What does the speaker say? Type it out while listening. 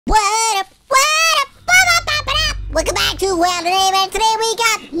well, today we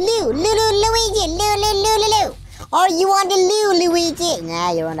got Luigi. Are you on the Luigi?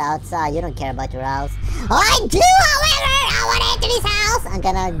 Nah, you're on the outside. You don't care about your house. I do, however, I want to enter this house. I'm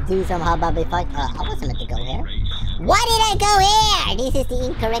gonna do some hobby fight. I wasn't meant to go here. Why did I go here? This is the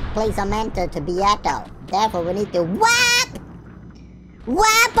incorrect place I'm entered to Beartraps. Therefore, we need to whap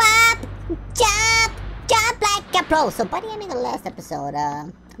up, jump like a pro. So, by the end of the last episode,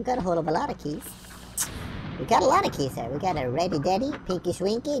 we got a hold of a lot of keys. We got a lot of keys here. We got a Ready Daddy, Pinky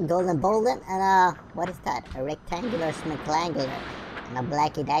Swinky, Golden Bolden, and what is that? A rectangular smicklangular, and a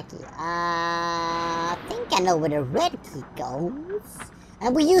Blacky Dacky. I think I know where the red key goes.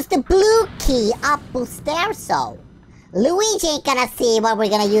 And we use the blue key up stairs, so Luigi ain't gonna see what we're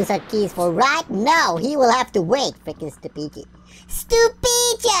gonna use our keys for, right? No, he will have to wait. Freaking Stupigi.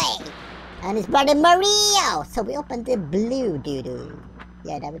 And his brother Mario. So we opened the blue doo-doo.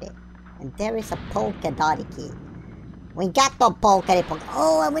 Yeah, that was it. And there is a polka dotty key. We got the polka dotty.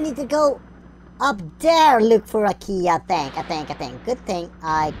 Oh, and we need to go up there, look for a key, I think. Good thing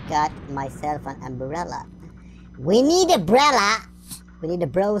I got myself an umbrella. We need a umbrella. We need the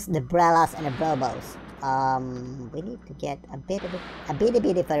bros, the brellas, and the brobos. We need to get a bitty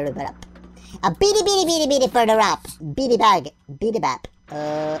further up. A bitty further up. Bitty bag.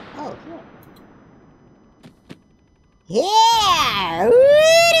 Oh, here. Here!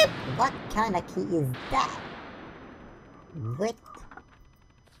 What kind of key is that? Wait.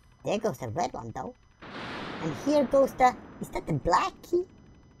 There goes the red one, though. And here goes the... Is that the black key?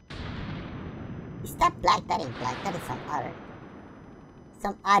 Is that black? That ain't black. That is some other...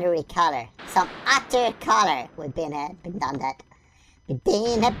 Some other color. Some utter color. We've been done that. We've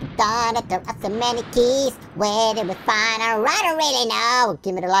done that. There are so many keys. Where did we find her? I don't really know.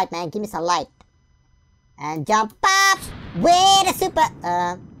 Give me the light, man. Give me some light. And jump up with a super...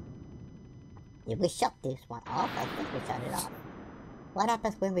 Did we shut this one off? I think we shut it off. What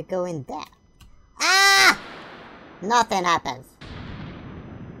happens when we go in there? Ah! Nothing happens.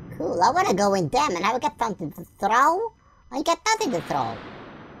 Cool, I want to go in there, man. I got something to throw. I got nothing to throw.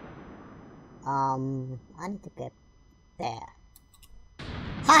 I need to get there.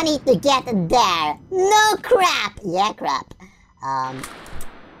 I need to get there. No crap! Yeah, crap. I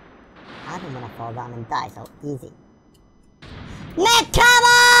don't want to fall down and die so easy. Man, come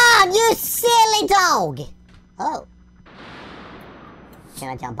on, you silly dog! Oh. Can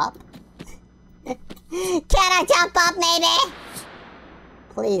I jump up? Can I jump up, maybe?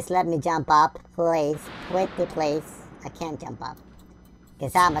 Please let me jump up. Please. Pretty please. I can't jump up.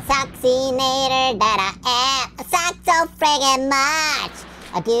 Cause I'm a succinator that I am. I suck so friggin' much.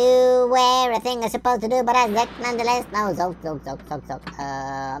 I do everything I'm supposed to do, but I like nonetheless. No, so.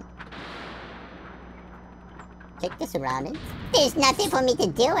 Check the surroundings. There's nothing for me to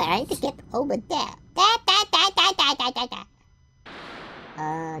do. I need to get over there.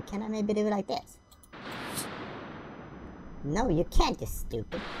 Can I maybe do it like this? No, you can't, you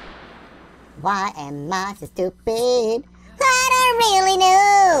stupid. Why am I so stupid? I don't really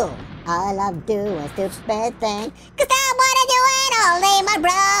know. I love doing stupid things. Cause I wanna do it all day, my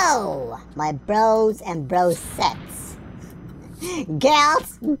bro. My bros and bro sets.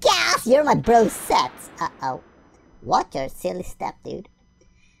 Girls, you're my bro sets. Uh-oh. Watch your silly step, dude.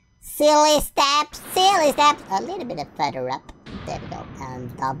 Silly steps. A little bit of further up. There we go. And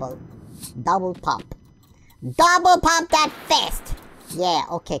double pump. Double pump that fist. Yeah,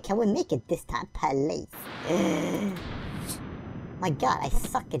 okay. Can we make it this time, please? My God, I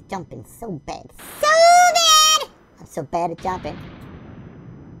suck at jumping so bad. I'm so bad at jumping.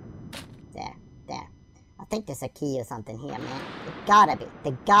 There. I think there's a key or something here, man.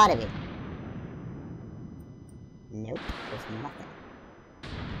 There gotta be. Nope, there's nothing.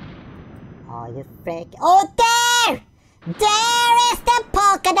 Oh, you freak. Oh, there! There is the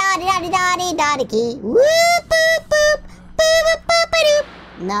polka dotty key. Whoop, boop, boop, boop, boop, boop.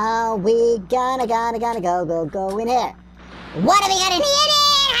 Now we gonna go in here. What have we got in here?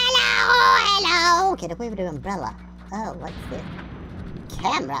 Hello. Get away with the umbrella. Oh, what's this?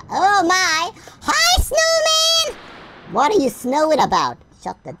 Camera. Oh my! Hi, snowman! What are you snowing about?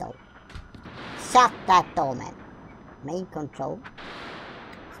 Shut the door. Shut that door, man. Main control.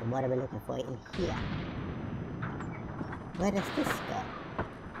 So what are we looking for in here? Where does this go?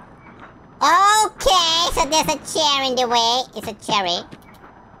 Okay, so there's a chair in the way. It's a cherry.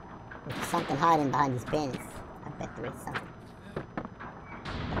 There's something hiding behind these bins. I bet there is something.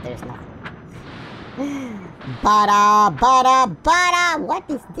 But there's nothing. Bada. What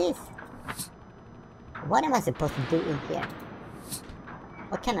is this? What am I supposed to do in here?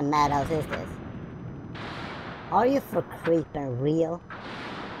 What kind of madhouse is this? Are you for creeping real?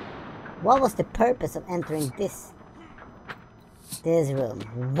 What was the purpose of entering this This room.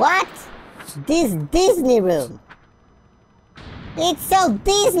 What? This Disney room. It's so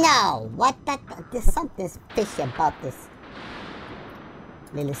Disney. What that? There's something fishy about this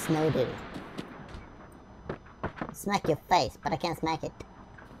little snow dude. Smack your face, but I can't smack it.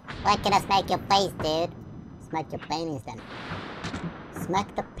 Why can I smack your face, dude? Smack your paintings then.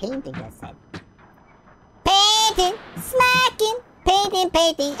 Smack the painting, I said. Painting, smacking, painting,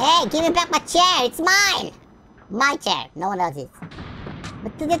 painting. Hey, give me back my chair. It's mine. My chair. No one else's.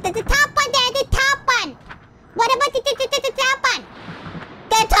 But the top one there, the top one. What about the top one?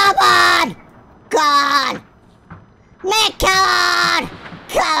 The top one. Gone. Man, come on.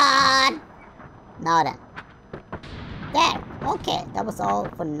 Come on. Now then. There. Okay, that was all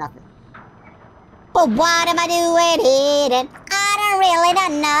for nothing. But what am I doing here then? I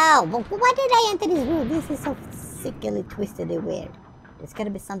don't know. Why did I enter this room? This is so sickly twisted and weird. There's gotta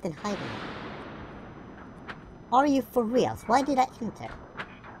be something hiding. Are you for real? Why did I enter?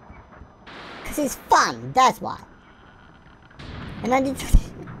 Cause it's fun, that's why. And I need to...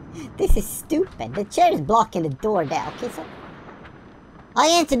 This is stupid. The chair is blocking the door there. Okay, so... I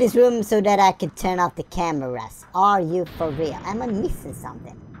entered this room so that I could turn off the cameras. Are you for real? Am I missing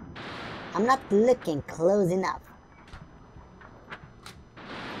something? I'm not looking close enough.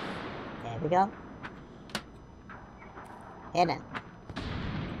 There we go. Hidden.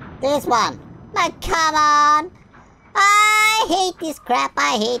 This one. But come on. I hate this crap.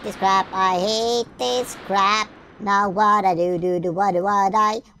 I hate this crap. I hate this crap. Now what I do, what do I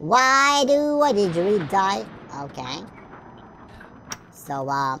die? Why do I didgeridoo die? Okay. So,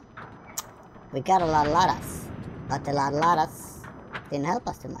 we got a lot of us. But a lot of us didn't help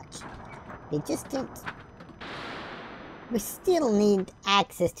us too much. They just didn't. We still need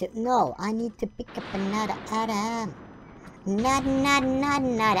access to... No, I need to pick up another Adam. Another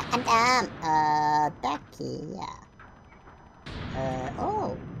Adam. Ducky, yeah.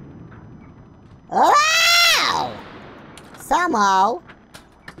 Oh. Wow! Somehow,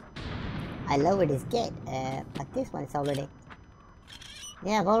 I lowered this gate. But this one is already...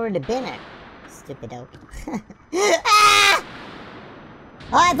 Yeah, I've already been there. Stupid oak. Ah!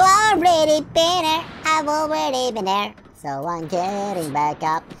 I've already been there. I've already been there. So I'm getting back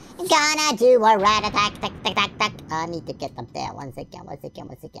up. Gonna do a rat attack. Tack. I need to get up there. One second.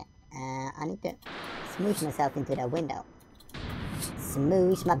 I need to smoosh myself into the window.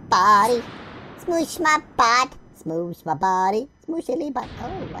 Smoosh my body. Smoosh my butt. Smoosh my body. Smoosh your butt.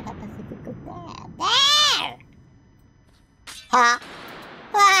 Oh, what happens if we go there? There! Ha!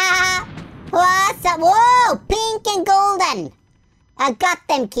 Ah! What's up? Whoa! Pink and golden! I got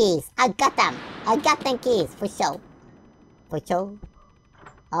them keys. I got them keys. For sure.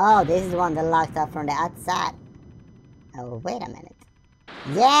 Oh, this is one that locked up from the outside. Oh, wait a minute.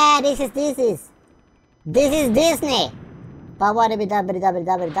 Yeah, this is Disney. But what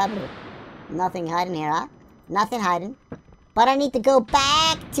w. Nothing hiding here, huh? Nothing hiding. But I need to go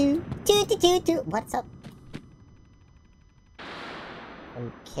back to what's up?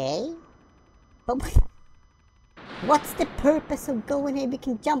 Okay. But what's the purpose of going here? We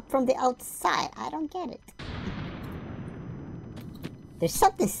can jump from the outside. I don't get it. There's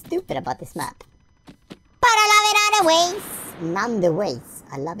something stupid about this map. But I love it anyways.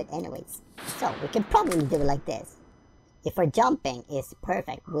 I love it anyways. So we can probably do it like this. If our jumping is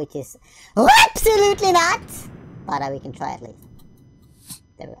perfect, which is absolutely not. But we can try at least.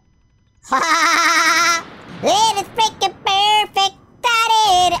 There we go. Ha ha! It is freaking perfect.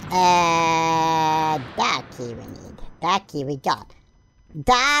 That key we need. That key we got.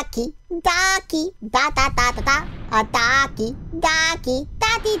 Da key, da key, da da da da da. Da key, da key,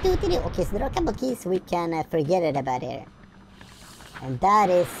 da dee doo dee doo. Okay, so there are a couple keys we can forget it about here. And that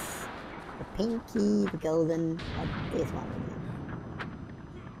is the pinky, the golden, this one.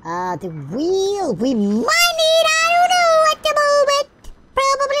 The wheel we might need. I don't know at the moment.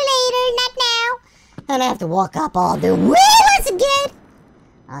 Probably later, not now. And I have to walk up all the wheels again.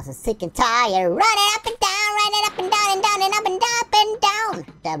 I'm so sick and tired, running up and down, and down and up and down.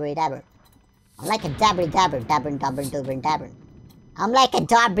 Dabbery dabber. I'm like a dabbery dabber. I'm like a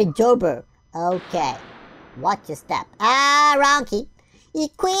dabbery jobber. Okay. Watch your step. Ah, wrong key.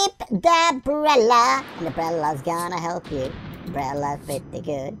 Equip the umbrella. And the umbrella's gonna help you. Umbrella's pretty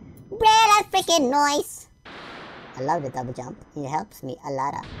good. Umbrella's freaking nice. I love the double jump. It helps me a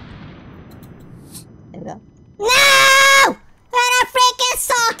lot. There we go. No! And I freaking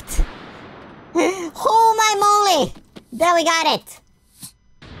sucked! Oh my moly! There we got it!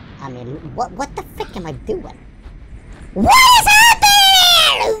 I mean, what the frick am I doing? What is happening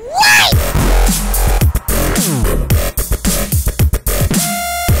here? Why?